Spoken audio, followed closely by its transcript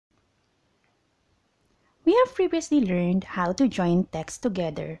We have previously learned how to join text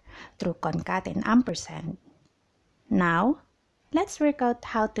together through concat and ampersand. Now, let's work out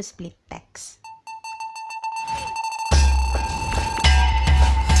how to split text.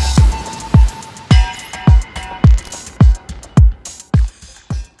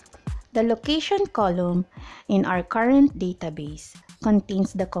 The location column in our current database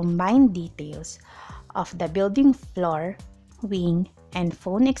contains the combined details of the building floor, wing, and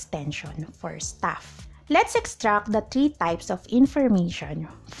phone extension for staff. Let's extract the three types of information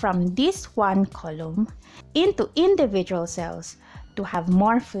from this one column into individual cells to have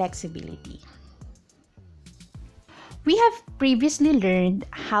more flexibility. We have previously learned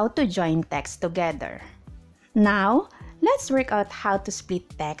how to join text together. Now, let's work out how to split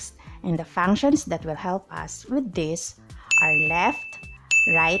text, and the functions that will help us with this are left,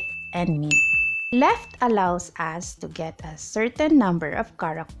 right, and mid. Left allows us to get a certain number of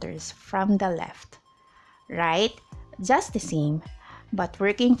characters from the left. Right, just the same, but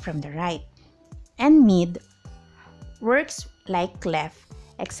working from the right. And mid works like left,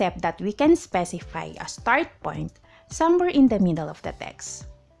 except that we can specify a start point somewhere in the middle of the text.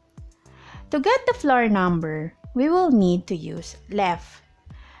 To get the floor number, we will need to use left.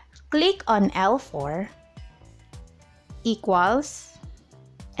 Click on L4 equals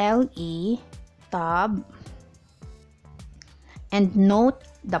LE tab and note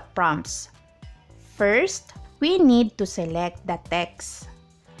the prompts. First, we need to select the text,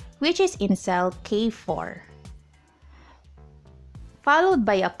 which is in cell K4, followed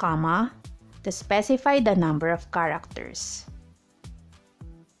by a comma to specify the number of characters.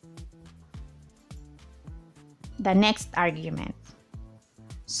 The next argument.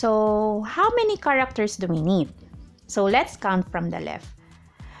 So, how many characters do we need? So, let's count from the left.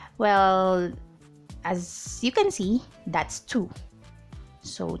 Well, as you can see, that's 2.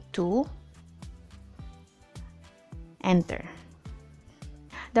 So, 2. Enter.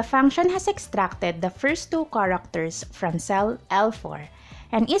 The function has extracted the first 2 characters from cell L4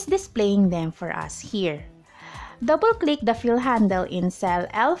 and is displaying them for us here. Double-click the fill handle in cell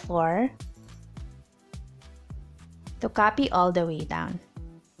L4 to copy all the way down.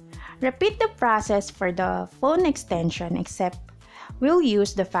 Repeat the process for the phone extension, except we'll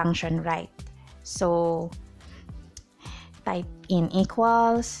use the function right. So, type in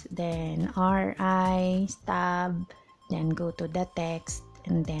equals, then RI, tab, then go to the text,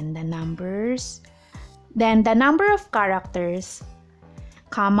 and then the numbers. Then the number of characters,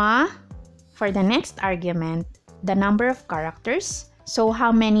 comma, for the next argument, the number of characters. So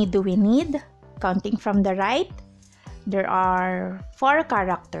how many do we need? Counting from the right, there are 4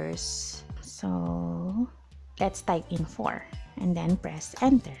 characters. So let's type in 4 and then press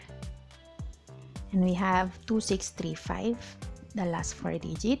enter. And we have 2635, the last 4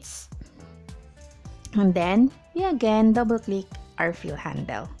 digits. And then we again double click our fill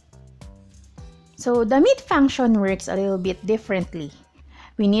handle. So the mid function works a little bit differently.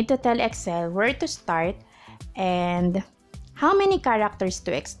 We need to tell Excel where to start and how many characters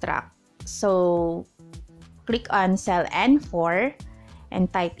to extract. So click on cell N4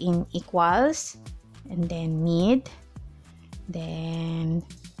 and type in equals, and then mid, then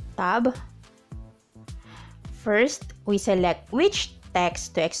tab. First, we select which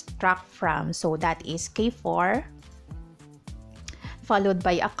text to extract from, so that is K4, followed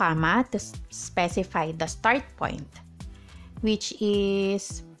by a comma to specify the start point, which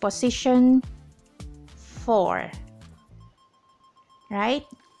is position 4, right?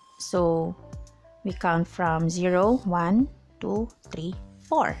 So we count from 0, 1, 2, 3,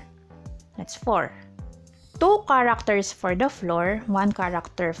 4. That's 4. 2 characters for the floor, 1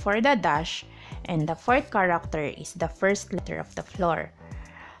 character for the dash, and the 4th character is the first letter of the floor.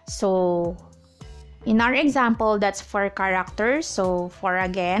 So in our example, that's 4 characters. So 4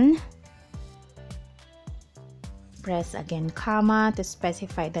 again. Press again comma to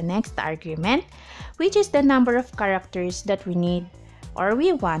specify the next argument, which is the number of characters that we need or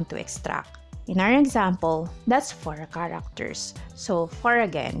we want to extract. In our example, that's 4 characters. So 4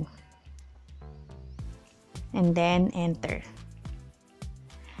 again. And then enter.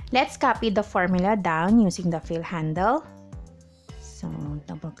 Let's copy the formula down using the fill handle. So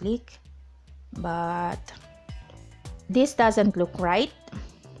double click. But this doesn't look right.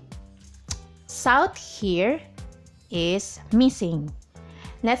 South here is missing.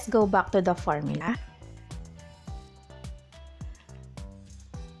 Let's go back to the formula.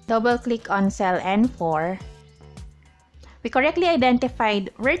 Double click on cell N4. We correctly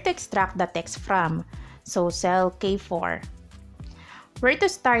identified where to extract the text from. So cell K4. Where to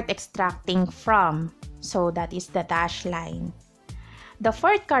start extracting from. So that is the dash line. The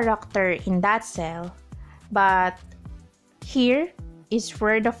 4th character in that cell But here is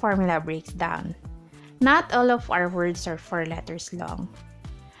where the formula breaks down. Not all of our words are 4 letters long.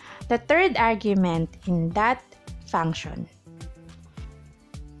 The third argument in that function.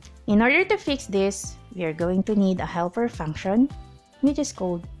 In order to fix this, we are going to need a helper function, which is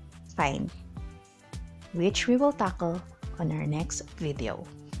called find, which we will tackle on our next video.